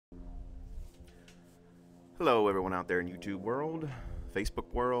Hello, everyone out there in YouTube world,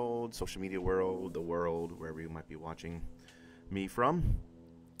 Facebook world, social media world, the world, wherever you might be watching me from.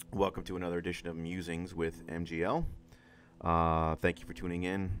 Welcome to another edition of Musings with MGL. Thank you for tuning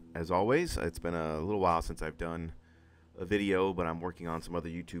in, as always. It's been a little while since I've done a video, but I'm working on some other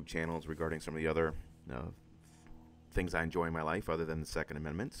YouTube channels regarding some of the other things I enjoy in my life other than the Second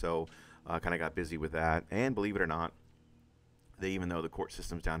Amendment. So I kind of got busy with that. And believe it or not, even though the court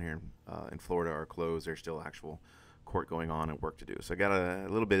systems down here in Florida are closed, there's still actual court going on and work to do. So I got a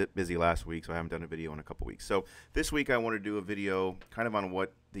little bit busy last week, so I haven't done a video in a couple weeks. So this week I want to do a video kind of on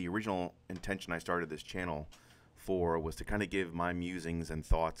what the original intention I started this channel for was, to kind of give my musings and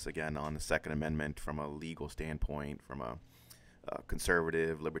thoughts again on the Second Amendment from a legal standpoint, from a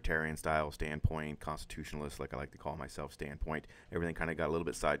conservative, libertarian style standpoint, constitutionalist, like I like to call myself, standpoint. Everything kind of got a little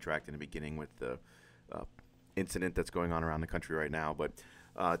bit sidetracked in the beginning with the incident that's going on around the country right now. But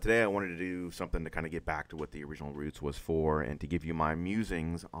today I wanted to do something to kind of get back to what the original roots was for, and to give you my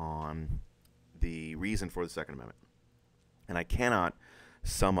musings on the reason for the Second Amendment. And I cannot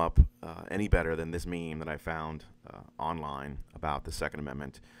sum up any better than this meme that I found online about the Second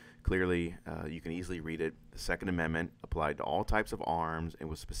Amendment. Clearly, you can easily read it. The Second Amendment applied to all types of arms and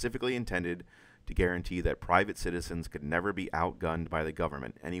was specifically intended to guarantee that private citizens could never be outgunned by the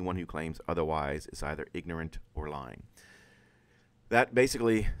government. Anyone who claims otherwise is either ignorant or lying. That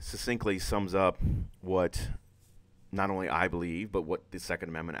basically succinctly sums up what not only I believe, but what the Second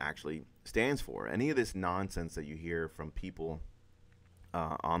Amendment actually stands for. Any of this nonsense that you hear from people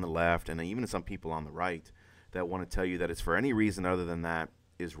on the left, and even some people on the right, that want to tell you that it's for any reason other than that,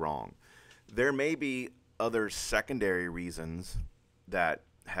 is wrong. There may be other secondary reasons that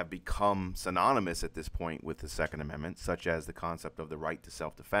have become synonymous at this point with the Second Amendment, such as the concept of the right to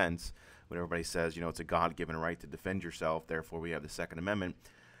self-defense. When everybody says, you know, it's a God-given right to defend yourself, therefore we have the Second Amendment,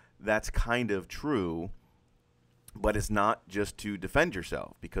 that's kind of true, but it's not just to defend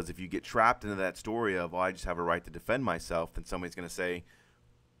yourself. Because if you get trapped into that story of, well, I just have a right to defend myself, then somebody's going to say,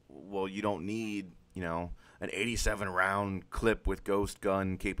 well, you don't need, you know, an 87-round clip with ghost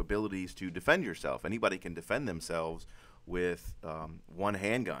gun capabilities to defend yourself. Anybody can defend themselves with one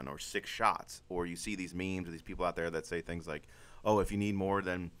handgun or 6 shots. Or you see these memes of these people out there that say things like, oh, if you need more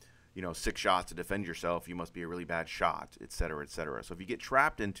than, you know, 6 shots to defend yourself, you must be a really bad shot, et cetera, et cetera. So if you get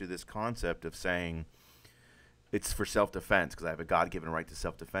trapped into this concept of saying it's for self-defense because I have a God-given right to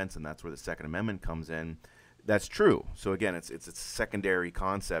self-defense, and that's where the Second Amendment comes in, that's true. So again, it's a secondary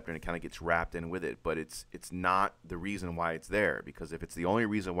concept, and it kind of gets wrapped in with it, but it's not the reason why it's there. Because if it's the only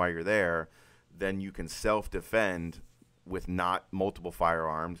reason why you're there, then you can self-defend with not multiple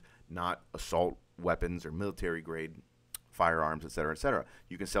firearms, not assault weapons or military-grade firearms, et cetera, et cetera.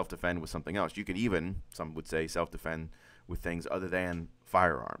 You can self-defend with something else. You could even, some would say, self-defend with things other than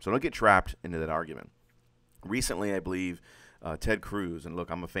firearms. So don't get trapped into that argument. Recently, I believe, Ted Cruz, and look,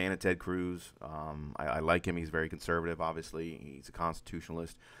 I'm a fan of Ted Cruz. I like him. He's very conservative, obviously. He's a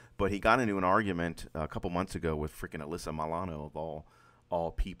constitutionalist. But he got into an argument a couple months ago with freaking Alyssa Milano, of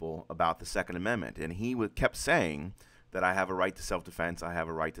all people, about the Second Amendment. And he kept saying that I have a right to self-defense, I have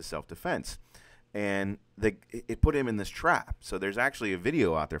a right to self-defense. And it put him in this trap. So there's actually a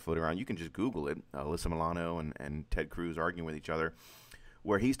video out there floating around. You can just Google it, Alyssa Milano and Ted Cruz arguing with each other,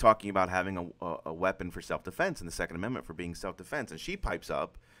 where he's talking about having a weapon for self-defense and the Second Amendment for being self-defense. And she pipes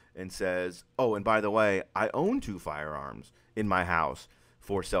up and says, oh, and by the way, I own 2 firearms in my house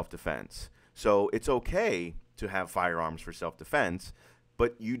for self-defense. So it's okay to have firearms for self-defense,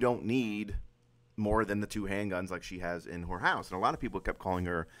 but you don't need more than the 2 handguns like she has in her house. And a lot of people kept calling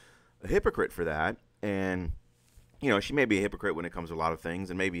her a hypocrite for that. And you know, she may be a hypocrite when it comes to a lot of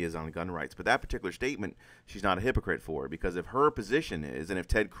things, and maybe is on gun rights. But that particular statement, she's not a hypocrite for. Because if her position is, and if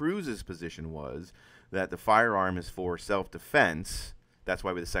Ted Cruz's position was, that the firearm is for self-defense, that's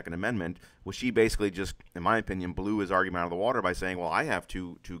why with the Second Amendment, well, she basically just, in my opinion, blew his argument out of the water by saying, well, I have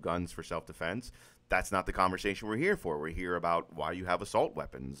two guns for self-defense. That's not the conversation we're here for. We're here about why you have assault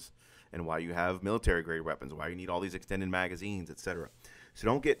weapons and why you have military-grade weapons, why you need all these extended magazines, etc. So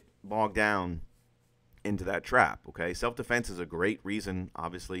don't get bogged down into that trap, okay? Self-defense is a great reason,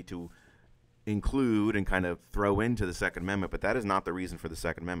 obviously, to include and kind of throw into the Second Amendment, but that is not the reason for the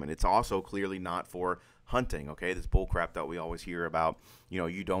Second Amendment. It's also clearly not for hunting, okay? This bullcrap that we always hear about, you know,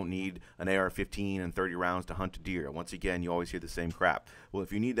 you don't need an AR-15 and 30 rounds to hunt a deer. Once again, you always hear the same crap. Well,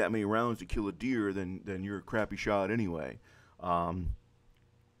 if you need that many rounds to kill a deer, then you're a crappy shot anyway.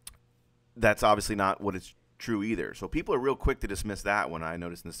 That's obviously not what it's true either. So people are real quick to dismiss that when I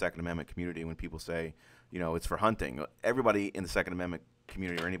notice in the Second Amendment community when people say, you know, it's for hunting. Everybody in the Second Amendment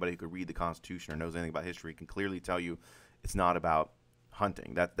community, or anybody who could read the Constitution or knows anything about history, can clearly tell you it's not about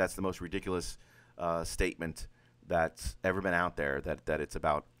hunting. That's the most ridiculous statement that's ever been out there that it's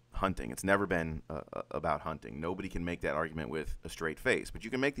about hunting. It's never been about hunting. Nobody can make that argument with a straight face. But you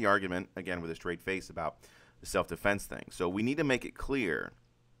can make the argument, again, with a straight face about the self-defense thing. So we need to make it clear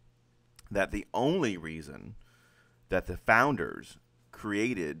that the only reason that the founders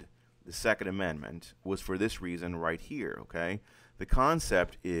created the Second Amendment was for this reason right here, okay? The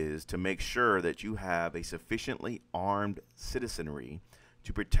concept is to make sure that you have a sufficiently armed citizenry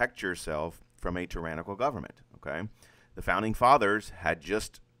to protect yourself from a tyrannical government, okay? The Founding Fathers had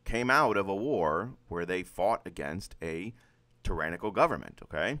just came out of a war where they fought against a tyrannical government,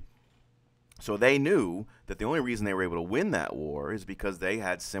 okay? So they knew that the only reason they were able to win that war is because they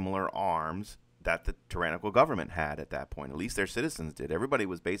had similar arms that the tyrannical government had at that point. At least their citizens did. Everybody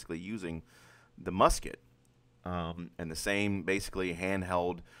was basically using the musket and the same basically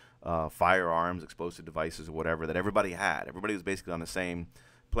handheld firearms, explosive devices, or whatever that everybody had. Everybody was basically on the same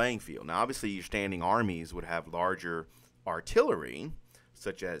playing field. Now, obviously, your standing armies would have larger artillery,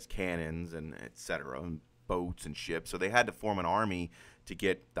 such as cannons and et cetera, and boats and ships. So they had to form an army to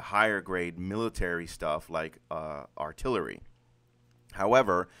get the higher grade military stuff like artillery.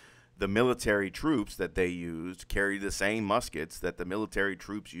 However, the military troops that they used carried the same muskets that the military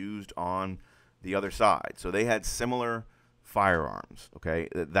troops used on the other side. So they had similar firearms, okay?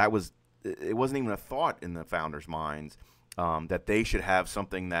 It wasn't even a thought in the founders' minds that they should have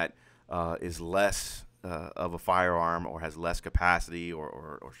something that is less of a firearm or has less capacity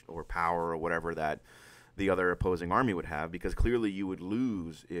or power or whatever that the other opposing army would have, because clearly you would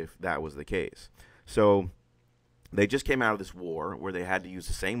lose if that was the case. So they just came out of this war where they had to use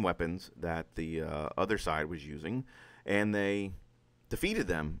the same weapons that the other side was using, and they defeated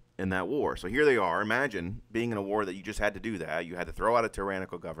them in that war. So here they are. Imagine being in a war that you just had to do that. You had to throw out a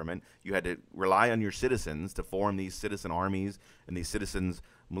tyrannical government. You had to rely on your citizens to form these citizen armies and these citizens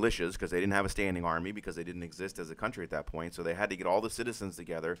militias, because they didn't have a standing army because they didn't exist as a country at that point. So they had to get all the citizens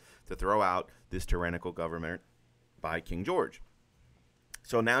together to throw out this tyrannical government by King George.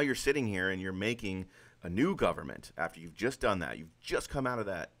 So now you're sitting here and you're making a new government after you've just done that. You've just come out of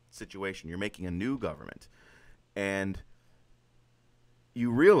that situation. You're making a new government. And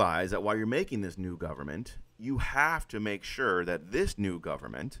you realize that while you're making this new government, you have to make sure that this new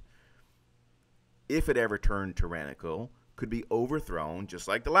government, if it ever turned tyrannical, could be overthrown just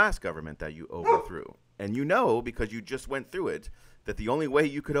like the last government that you overthrew. And you know, because you just went through it, that the only way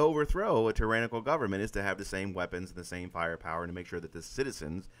you could overthrow a tyrannical government is to have the same weapons and the same firepower, and to make sure that the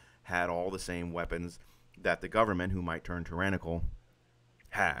citizens had all the same weapons that the government, who might turn tyrannical,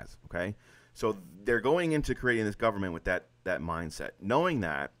 has, okay? So they're going into creating this government with that mindset, knowing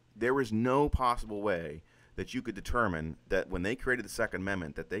that there was no possible way that you could determine that when they created the Second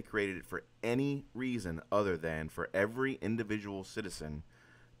Amendment, that they created it for any reason other than for every individual citizen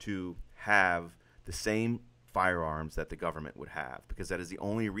to have the same firearms that the government would have, because that is the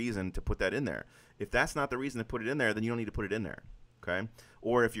only reason to put that in there. If that's not the reason to put it in there, then you don't need to put it in there, okay?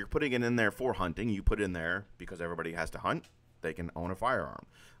 Or if you're putting it in there for hunting, you put it in there because everybody has to hunt, they can own a firearm.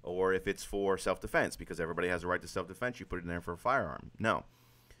 Or if it's for self-defense, because everybody has a right to self-defense, you put it in there for a firearm. No.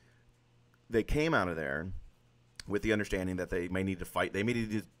 They came out of there with the understanding that they may need to fight. They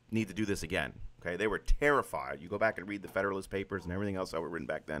may need to do this again. Okay, they were terrified. You go back and read the Federalist Papers and everything else that were written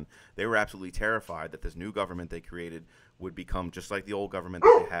back then. They were absolutely terrified that this new government they created would become just like the old government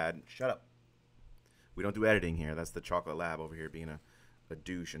that they had. Shut up. We don't do editing here. That's the chocolate lab over here being a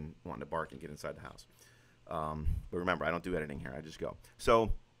douche and wanting to bark and get inside the house. But remember, I don't do editing here. I just go.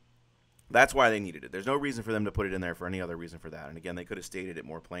 So that's why they needed it. There's no reason for them to put it in there for any other reason for that. And again, they could have stated it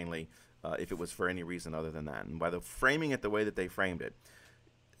more plainly if it was for any reason other than that. And by the framing it the way that they framed it,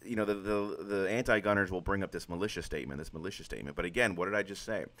 you know, the anti-gunners will bring up this militia statement. But again, what did I just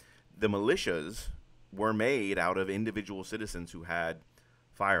say? The militias were made out of individual citizens who had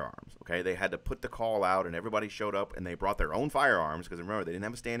firearms. Okay, they had to put the call out, and everybody showed up, and they brought their own firearms, because remember, they didn't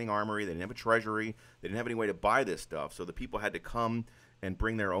have a standing armory, they didn't have a treasury, they didn't have any way to buy this stuff. So the people had to come and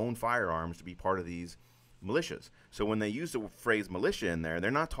bring their own firearms to be part of these militias. So when they use the phrase militia in there,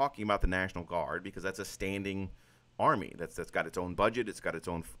 they're not talking about the National Guard, because that's a standing army that's got its own budget, it's got its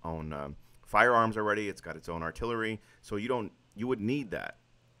own firearms already, it's got its own artillery. So you wouldn't need that.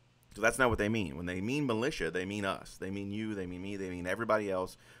 So that's not what they mean. When they mean militia, they mean us. They mean you, they mean me, they mean everybody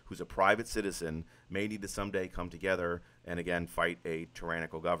else who's a private citizen may need to someday come together and, again, fight a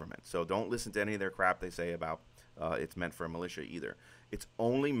tyrannical government. So don't listen to any of their crap they say about it's meant for a militia either. It's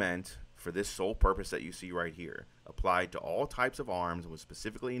only meant for this sole purpose that you see right here, applied to all types of arms, and was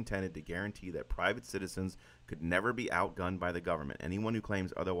specifically intended to guarantee that private citizens could never be outgunned by the government. Anyone who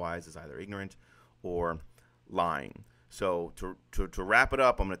claims otherwise is either ignorant or lying. So to wrap it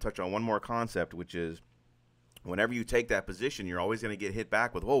up, I'm going to touch on one more concept, which is whenever you take that position, you're always going to get hit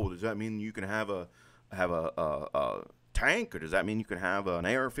back with, "Oh, does that mean you can have a tank, or does that mean you can have an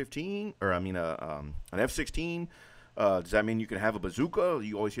AR-15, or I mean an F-16? Does that mean you can have a bazooka?"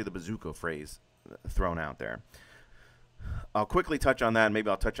 You always hear the bazooka phrase thrown out there. I'll quickly touch on that, and maybe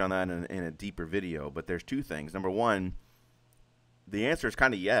I'll touch on that in a deeper video. But there's two things. Number one, the answer is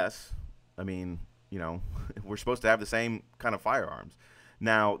kind of yes. I mean, we're supposed to have the same kind of firearms.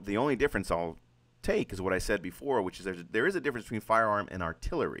 Now, the only difference I'll take is what I said before, which is there is a difference between firearm and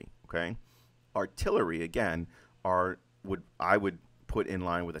artillery. Okay, artillery again I would put in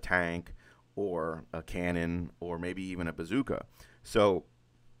line with a tank or a cannon or maybe even a bazooka. So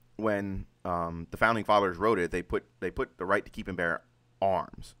when the founding fathers wrote it, they put the right to keep and bear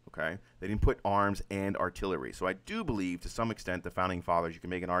arms. Okay, they didn't put arms and artillery. So I do believe to some extent the founding fathers, you can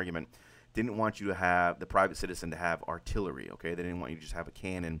make an argument, didn't want you to have the private citizen to have artillery. Okay, they didn't want you to just have a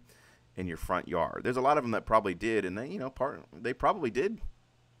cannon in your front yard. There's a lot of them that probably did, and they probably did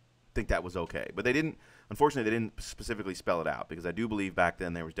think that was okay, but they didn't. Unfortunately, they didn't specifically spell it out, because I do believe back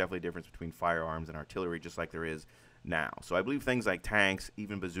then there was definitely a difference between firearms and artillery, just like there is now. So I believe things like tanks,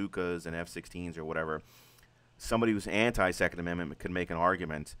 even bazookas and F-16s or whatever, somebody who's anti-Second Amendment could make an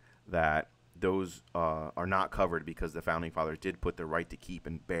argument that those are not covered because the founding fathers did put the right to keep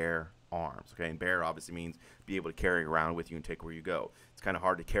and bear arms. Okay, and bear obviously means be able to carry around with you and take where you go. It's kind of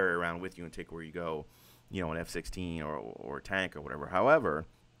hard to carry around with you and take where you go, an F-16 or a tank or whatever. However,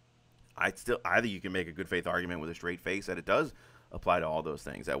 I think you can make a good faith argument with a straight face that it does apply to all those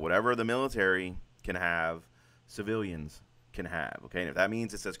things. That whatever the military can have, civilians can have. Okay, and if that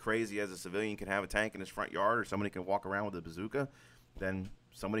means it's as crazy as a civilian can have a tank in his front yard, or somebody can walk around with a bazooka, then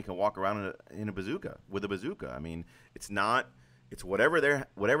somebody can walk around in a bazooka with a bazooka. I mean, it's whatever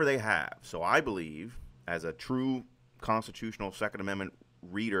they have. So I believe, as a true constitutional Second Amendment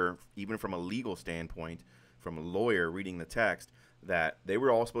reader, even from a legal standpoint, from a lawyer reading the text, that they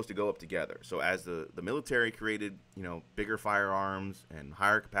were all supposed to go up together. So as the military created, bigger firearms and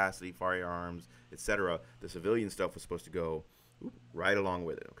higher capacity firearms, etc., the civilian stuff was supposed to go right along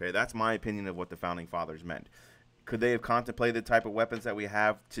with it. Okay, that's my opinion of what the founding fathers meant. Could they have contemplated the type of weapons that we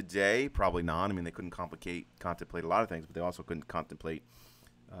have today? Probably not. I mean, they couldn't contemplate a lot of things, but they also couldn't contemplate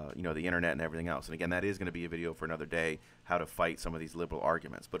the internet and everything else. And again, that is going to be a video for another day, how to fight some of these liberal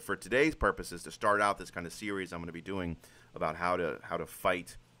arguments. But for today's purposes, to start out this kind of series I'm going to be doing about how to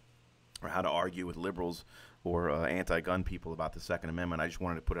fight or how to argue with liberals or anti-gun people about the Second Amendment, I just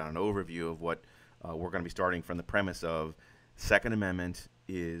wanted to put out an overview of what we're going to be starting from the premise of Second Amendment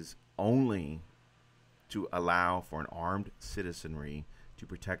is only to allow for an armed citizenry to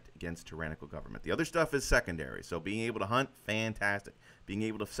protect against tyrannical government. The other stuff is secondary. So being able to hunt, fantastic. Being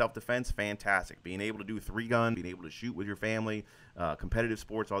able to self-defense, fantastic. Being able to do 3-gun, being able to shoot with your family, competitive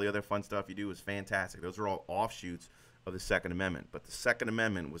sports, all the other fun stuff you do is fantastic. Those are all offshoots of the Second Amendment. But the Second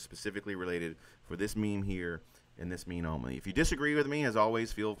Amendment was specifically related for this meme here and this meme only. If you disagree with me, as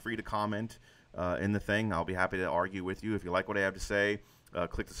always, feel free to comment in the thing. I'll be happy to argue with you. If you like what I have to say,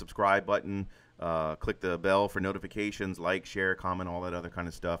 click the subscribe button. Click the bell for notifications, like, share, comment, all that other kind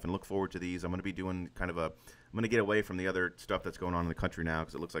of stuff, and look forward to these. I'm going to be doing I'm going to get away from the other stuff that's going on in the country now,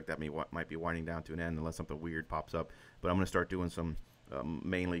 because it looks like that might be winding down to an end unless something weird pops up. But I'm going to start doing some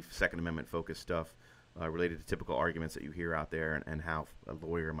mainly Second Amendment focused stuff related to typical arguments that you hear out there, and how a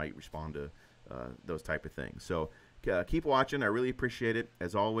lawyer might respond to those type of things. So keep watching. I really appreciate it.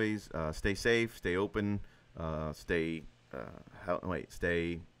 As always, stay safe, stay open, stay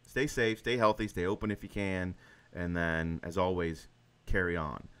safe, stay healthy, stay open if you can, and then, as always, carry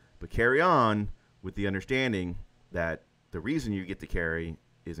on. But carry on with the understanding that the reason you get to carry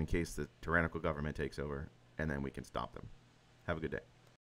is in case the tyrannical government takes over, and then we can stop them. Have a good day.